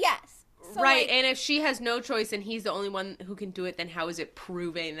choice. yes. So, Right, like, and if she has no choice and he's the only one who can do it, then how is it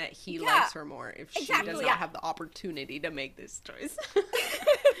proving that he Yeah, likes her more if she exactly, does yeah. not have the opportunity to make this choice?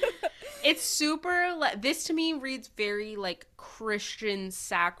 It's super, this to me reads very, like, Christian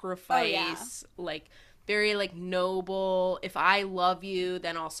sacrifice, like, very, like, noble. If I love you,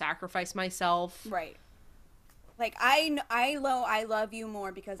 then I'll sacrifice myself. right. Like, I love you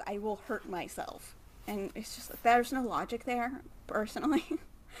more because I will hurt myself. And it's just, there's no logic there, personally.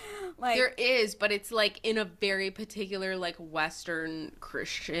 Like, There is, but it's, like, in a very particular, like, Western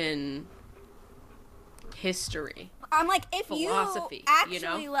Christian history. I'm like, if philosophy, you you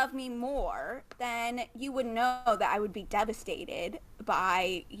actually know? love me more, then you would know that I would be devastated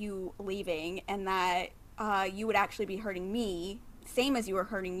by you leaving and that you would actually be hurting me, same as you were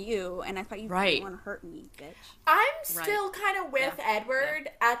hurting you, and I thought you Right. didn't want to hurt me, bitch. I'm still kind of with Yeah. Edward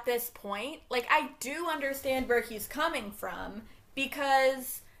at this point. Like, I do understand where he's coming from,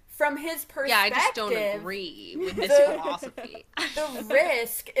 because from his perspective... Yeah, I just don't agree with this the- philosophy. The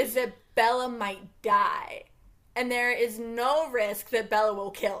risk is that Bella might die. And there is no risk that Bella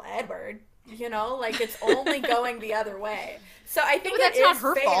will kill Edward. You know? Like, it's only going the other way. So I think but that's it not is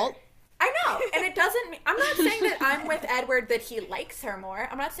her fair. fault. I know. And it doesn't... I'm not saying that I'm with Edward that he likes her more.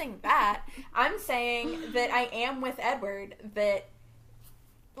 I'm not saying that. I'm saying that I am with Edward that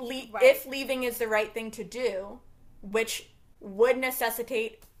if leaving is the right thing to do, which would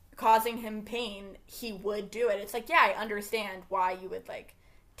necessitate causing him pain, he would do it. It's like, yeah, I understand why you would, like,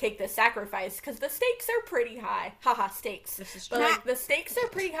 take the sacrifice, because the stakes are pretty high. Haha, stakes. This is But, true. like, the stakes are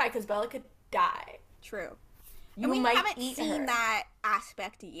pretty high because Bella could die. True. You And we might haven't eat seen her. that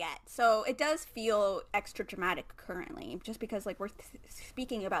aspect yet, so it does feel extra dramatic currently, just because like we're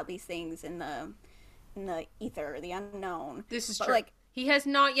speaking about these things in the ether, the unknown. This is But, true. like, He has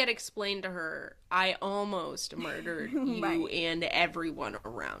not yet explained to her, I almost murdered you Right. and everyone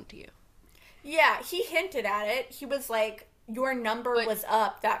around you. Yeah, he hinted at it. He was like, your number But- was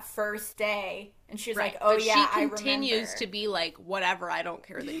up that first day. And she's Right. like, oh but yeah, she continues I remember. to be like, whatever, I don't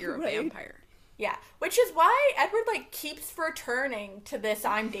care that you're a Right. vampire. Yeah, which is why Edward, like, keeps returning to this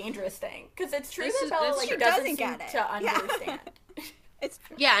I'm dangerous thing. Because it's true This that is- Bella, that's like, true. doesn't Doesn't seem get it. to Yeah. understand. It's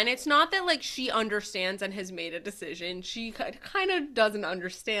true. Yeah, and it's not that, like, she understands and has made a decision. She kind of doesn't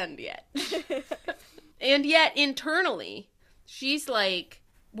understand yet. And yet, internally, she's like,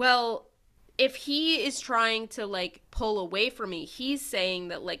 well, if he is trying to, like, pull away from me, he's saying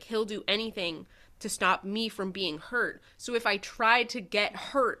that, like, he'll do anything to stop me from being hurt. So if I try to get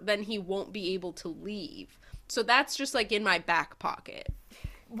hurt, then he won't be able to leave. So that's just, like, in my back pocket.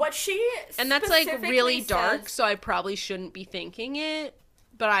 What she And that's, like, specifically really dark, says- so I probably shouldn't be thinking it,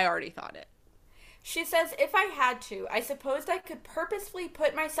 but I already thought it. She says, if I had to, I supposed I could purposefully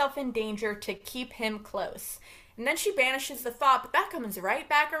put myself in danger to keep him close. And then she banishes the thought, but that comes right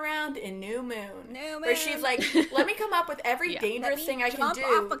back around in New Moon. Where she's like, let me come up with every dangerous thing I can do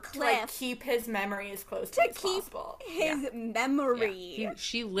to like keep his memory as close to as possible. His memory. Yeah.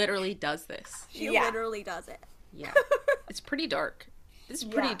 She literally does this. She literally does it. Yeah. It's pretty dark. It's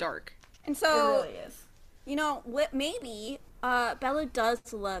pretty dark. And so, it really is. You know, maybe Bella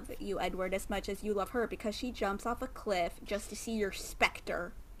does love you, Edward, as much as you love her, because she jumps off a cliff just to see your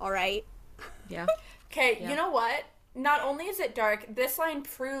specter, alright? Yeah. Okay, you know what? Not only is it dark, this line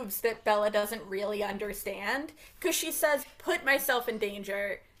proves that Bella doesn't really understand, because she says, put myself in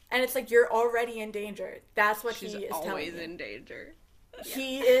danger, and it's like, you're already in danger. That's what he is telling you. She's always in danger.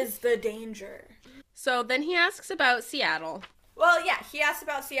 He is the danger. So then he asks about Seattle. Well, yeah, he asked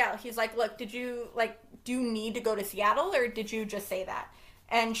about Seattle. He's like, look, do you need to go to Seattle, or did you just say that?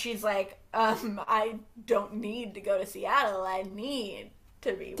 And she's like, I don't need to go to Seattle. I need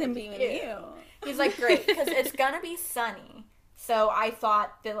to be with you. He's like, great, because it's gonna be sunny. So I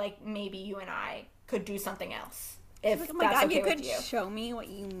thought that, like, maybe you and I could do something else. If like, oh my God, you could show me what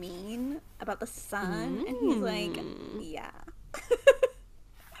you mean about the sun. And he's like, yeah.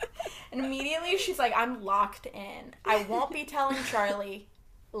 And immediately she's like, I'm locked in. I won't be telling Charlie,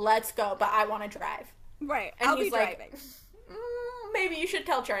 let's go, but I want to drive. Right, and I'll he's be like, driving. Maybe you should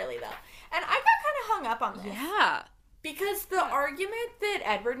tell Charlie, though. And I got kind of hung up on this. Yeah. Because the argument that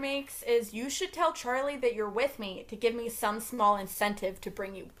Edward makes is, you should tell Charlie that you're with me to give me some small incentive to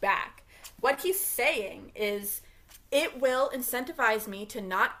bring you back. What he's saying is, it will incentivize me to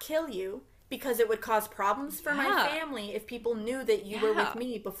not kill you because it would cause problems for my family if people knew that you were with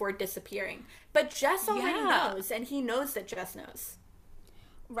me before disappearing. But Jess already knows, and he knows that Jess knows.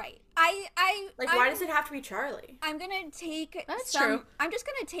 Right. Why does it have to be Charlie? I'm gonna take true. I'm just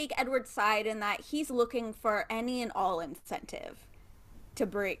gonna take Edward's side in that he's looking for any and all incentive to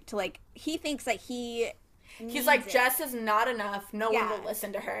break, to like, he thinks that he's like, Jess is not enough. No one will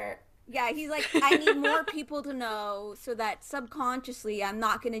listen to her. Yeah, he's like, I need more people to know so that subconsciously I'm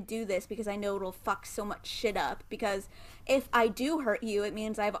not gonna do this because I know it'll fuck so much shit up. Because if I do hurt you, it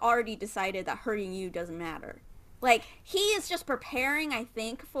means I've already decided that hurting you doesn't matter. Like, he is just preparing, I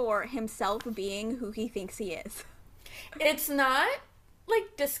think, for himself being who he thinks he is. It's not,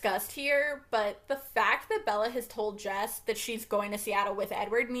 like, discussed here, but the fact that Bella has told Jess that she's going to Seattle with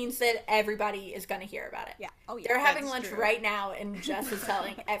Edward means that everybody is going to hear about it. Yeah. Oh, yeah. They're having lunch right now, and Jess is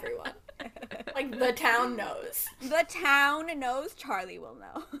telling everyone. Like, the town knows. The town knows. Charlie will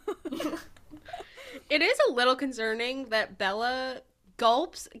know. It is a little concerning that Bella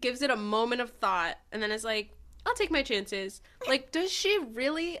gulps, gives it a moment of thought, and then is like, I'll take my chances. Like, does she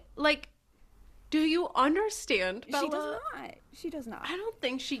really, like, do you understand, Bella? She does not. I don't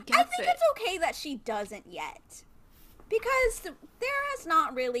think she gets it. I think it's okay that she doesn't yet. Because there has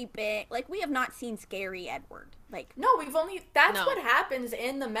not really been, like, we have not seen scary Edward. Like, no, that's what happens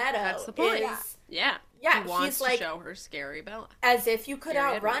in the meadow. That's the point. Yeah. Yeah, he wants he's like, to show her scary Bella. As if you could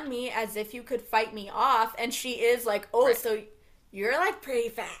outrun me, as if you could fight me off, and she is like, so you're, like, pretty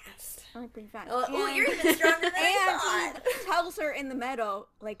fast. Pretty fast. You're even stronger than I thought. He tells her in the meadow,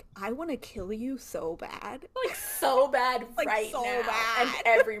 like, I want to kill you so bad. Like, so bad like, right so now. bad. And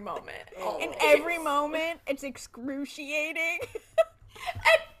every moment. In every moment, it's excruciating.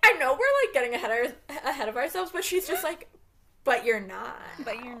 And I know we're, like, getting ahead of ourselves, but she's just like, but you're not.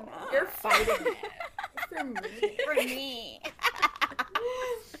 But you're not. You're fighting it. For me. For me.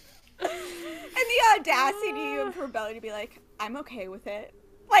 And the audacity of her belly to be like, I'm okay with it.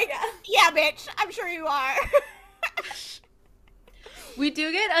 Like, yeah, bitch, I'm sure you are. We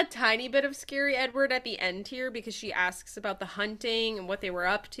do get a tiny bit of scary Edward at the end here because she asks about the hunting and what they were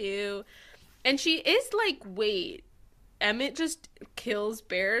up to. And she is like, wait, Emmett just kills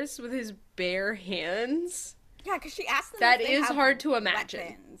bears with his bare hands? Yeah, because she asked them that if they is have hard to imagine.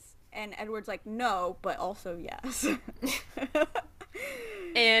 Weapons. And Edward's like, no, but also yes.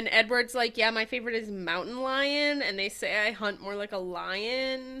 And Edward's like, yeah, my favorite is mountain lion. And they say I hunt more like a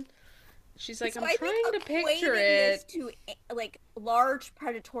lion. She's like, so I'm trying to picture it. This to, like, large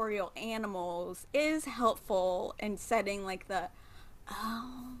predatory animals is helpful in setting, like,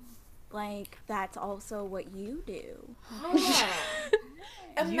 like, that's also what you do. Yeah.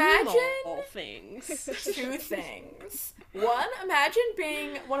 Imagine things. Two things. One, imagine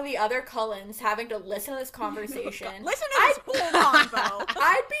being one of the other Cullens having to listen to this conversation. Listen to this whole convo.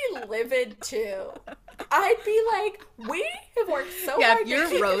 I'd be livid too. I'd be like, we have worked so hard to keep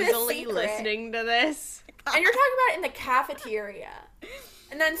if you're this Rosalie secret. listening to this. And you're talking about it in the cafeteria.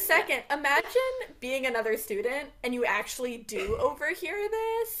 And then second, imagine being another student and you actually do overhear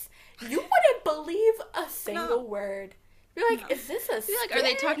this. You wouldn't believe a single word. You're You're like, No. is this a skit? Are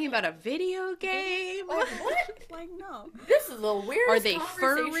they talking about a video game? Like, what? Like, no. This is the weirdest Are they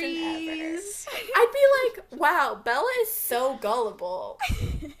conversation furries? ever. I'd be like, wow, Bella is so gullible.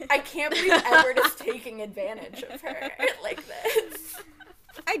 I can't believe Edward is taking advantage of her like this.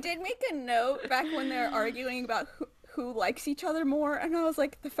 I did make a note back when they were arguing about who likes each other more, and I was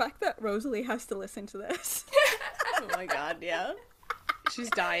like, the fact that Rosalie has to listen to this. Oh my god, yeah. She's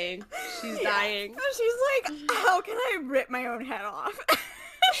dying. She's dying. She's like, how can I rip my own head off?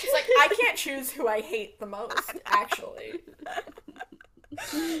 She's like, I can't choose who I hate the most, actually.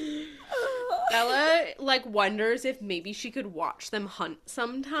 Bella, like, wonders if maybe she could watch them hunt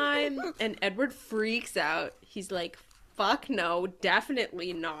sometime, and Edward freaks out. He's like, fuck no,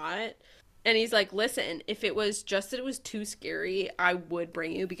 definitely not. And he's like, listen, if it was just that it was too scary, I would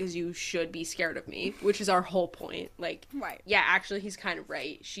bring you because you should be scared of me, which is our whole point. Like, Right. yeah, actually, he's kind of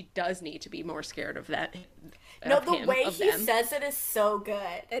right. She does need to be more scared of that. No, of the him, way of he them. says it is so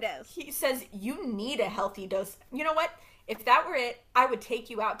good. It is. He says, you need a healthy dose. You know what? If that were it, I would take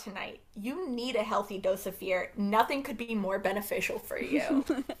you out tonight. You need a healthy dose of fear. Nothing could be more beneficial for you.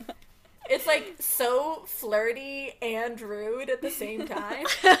 It's like so flirty and rude at the same time.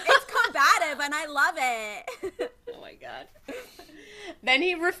 It's combative, and I love it. Oh my god. Then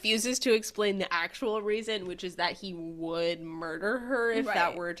he refuses to explain the actual reason, which is that he would murder her if that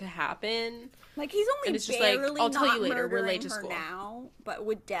Right. were to happen. Like, he's And only it's just like, barely I'll tell not you later, we're murdering late to her school. now, but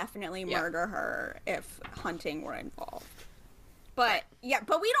would definitely Yeah. murder her if hunting were involved. But, yeah,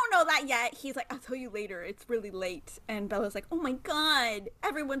 but we don't know that yet. He's like, I'll tell you later, it's really late. And Bella's like, oh my god,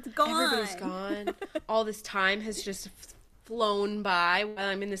 everyone's gone. Everybody's gone. All this time has just flown by while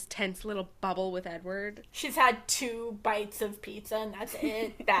I'm in this tense little bubble with Edward. She's had 2 bites of pizza and that's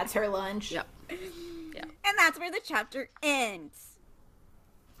it. That's her lunch. Yep. And that's where the chapter ends.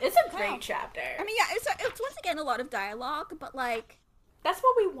 It's a great Wow. chapter. I mean, yeah, it's once again a lot of dialogue, but like, that's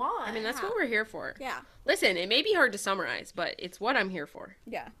what we want. I mean, that's Yeah. what we're here for. yeah, Listen, it may be hard to summarize, but it's what I'm here for.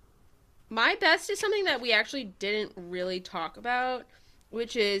 yeah. My best is something that we actually didn't really talk about,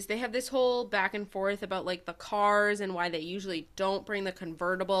 which is they have this whole back and forth about like the cars and why they usually don't bring the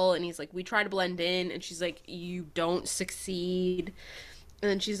convertible. And he's like, we try to blend in. And she's like, you don't succeed. And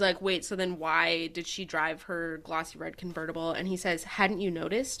then she's like, wait, so then why did she drive her glossy red convertible? And he says, hadn't you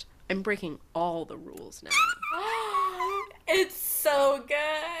noticed? I'm breaking all the rules now. It's so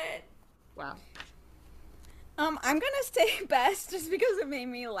good. Wow. I'm gonna say best just because it made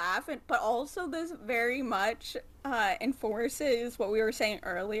me laugh, but also this very much enforces what we were saying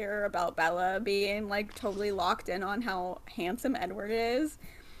earlier about Bella being like totally locked in on how handsome Edward is.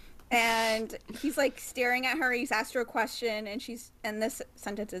 And he's like staring at her, he's asked her a question, and this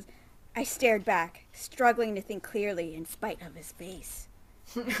sentence is, I stared back, struggling to think clearly in spite of his face.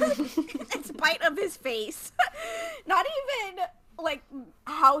 In spite of his face. Not even like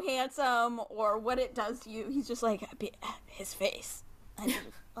how handsome or what it does to you. He's just like his face.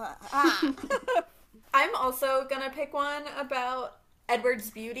 I'm also gonna pick one about Edward's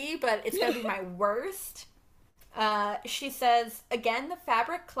beauty, but it's gonna be my worst. She says, again, the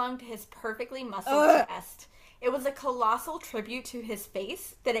fabric clung to his perfectly muscled chest. It was a colossal tribute to his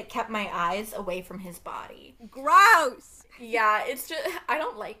face that it kept my eyes away from his body. Gross. Yeah, it's just, I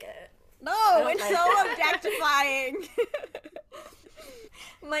don't like it. No, don't it's like so that. objectifying.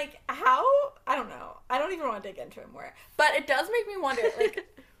 Like, how? I don't know. I don't even want to dig into it more. But it does make me wonder, like,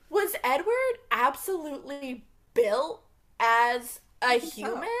 was Edward absolutely built as a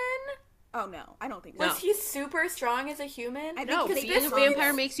human? Oh no, I don't think so. Was he super strong as a human? I No, Because being this a vampire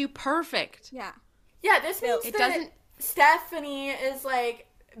means- makes you perfect. Yeah. Yeah, this means It that doesn't- Stephanie is like,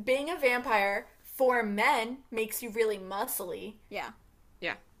 being a vampire for men makes you really muscly, Yeah.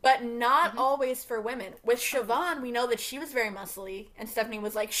 Yeah. but not always for women. With Siobhan, we know that she was very muscly, and Stephanie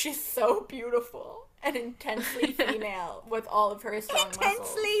was like, she's so beautiful and intensely female with all of her strong muscles.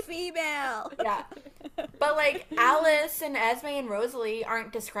 Intensely female. Yeah. But like, Alice and Esme and Rosalie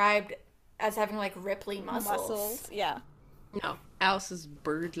aren't described as having like Ripley muscles. Yeah. No, Alice is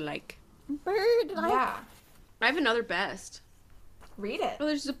bird-like. Bird like. Yeah. I have another best. Read it. Well,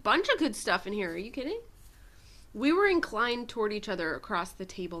 there's a bunch of good stuff in here. Are you kidding? We were inclined toward each other across the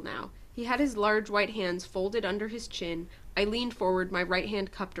table now. He had his large white hands folded under his chin. I leaned forward, my right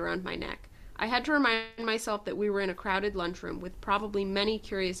hand cupped around my neck. I had to remind myself that we were in a crowded lunchroom with probably many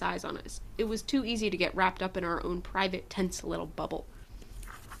curious eyes on us. It was too easy to get wrapped up in our own private, tense little bubble.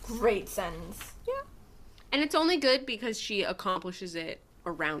 Great sentence. Yeah. And it's only good because she accomplishes it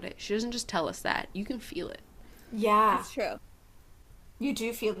around it. She doesn't just tell us that. You can feel it. Yeah. It's true. You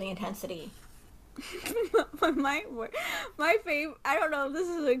do feel the intensity. my favorite, I don't know if this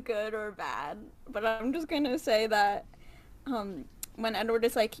is a good or bad, but I'm just gonna say that when Edward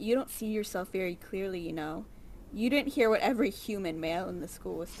is like, you don't see yourself very clearly, you know. You didn't hear what every human male in the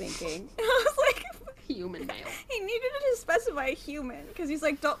school was thinking. And I was like, Human male. he needed to specify human, because he's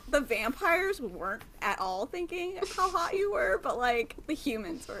like, the vampires weren't at all thinking how hot you were, but like, the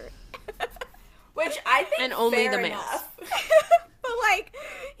humans were. Which I think And only fair the males. enough. But like,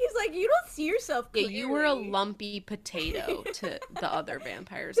 he's like, you don't see yourself Yeah, clearly. you were a lumpy potato to the other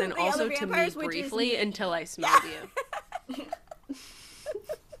vampires, and the also other to me vampires, which is briefly me. until I smelled you.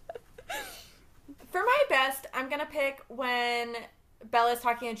 For my best, I'm gonna pick when Bella's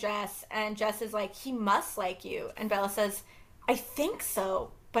talking to Jess, and Jess is like, he must like you. And Bella says, I think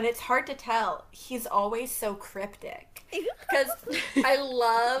so, but it's hard to tell. He's always so cryptic. Because I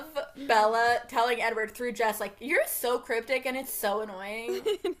love Bella telling Edward through Jess, like, you're so cryptic and it's so annoying.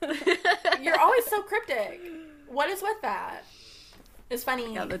 You're always so cryptic. What is with that? It's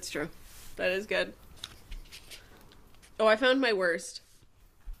funny. Yeah, that's true. That is good. Oh, I found my worst.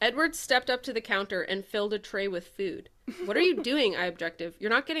 Edward stepped up to the counter and filled a tray with food. What are you doing? I objected. You're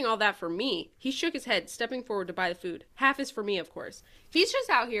not getting all that for me. He shook his head, stepping forward to buy the food. Half is for me, of course. He's just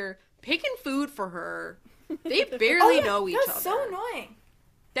out here picking food for her. They barely know each other. That's so annoying.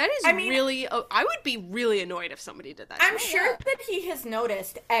 That is really... I would be really annoyed if somebody did that to I'm me. sure that he has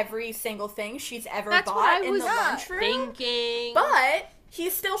noticed every single thing she's ever That's what bought I in was the lunchroom. thinking. But he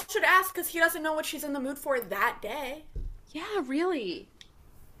still should ask because he doesn't know what she's in the mood for that day. Yeah, really.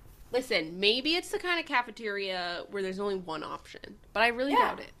 Listen, maybe it's the kind of cafeteria where there's only one option, but I really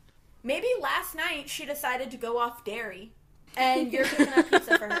doubt it. Maybe last night she decided to go off dairy, and you're picking up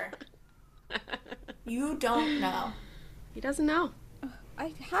pizza for her. You don't know. He doesn't know.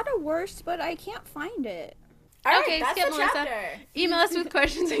 I had a worst, but I can't find it. All right, Okay, that's skip the Melissa. chapter. Email us with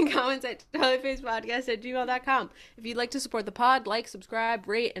questions and comments at toiletfacepodcast@gmail.com. If you'd like to support the pod, like, subscribe,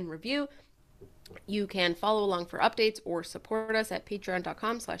 rate, and review. You can follow along for updates or support us at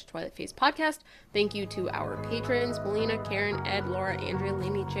patreon.com/toiletfacepodcast. Thank you to our patrons, Melina, Karen, Ed, Laura, Andrea,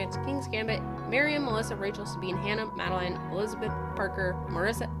 Lainey, Chance, King's Gambit, Miriam, Melissa, Rachel, Sabine, Hannah, Madeline, Elizabeth, Parker,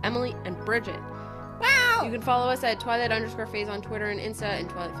 Marissa, Emily, and Bridget. Wow! You can follow us at Twilight_Phase on Twitter and Insta, and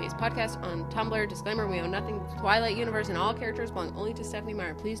Twilight Phase Podcast on Tumblr. Disclaimer, we own nothing to Twilight Universe, and all characters belong only to Stephanie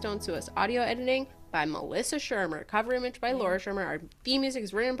Meyer. Please don't sue us. Audio editing by Melissa Shermer. Cover image by Laura Shermer. Our theme music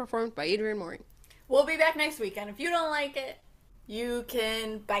is written and performed by Adrian Mooring. We'll be back next week, and if you don't like it, you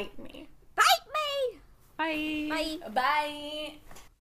can bite me. Bite me! Bye. Bye. Bye.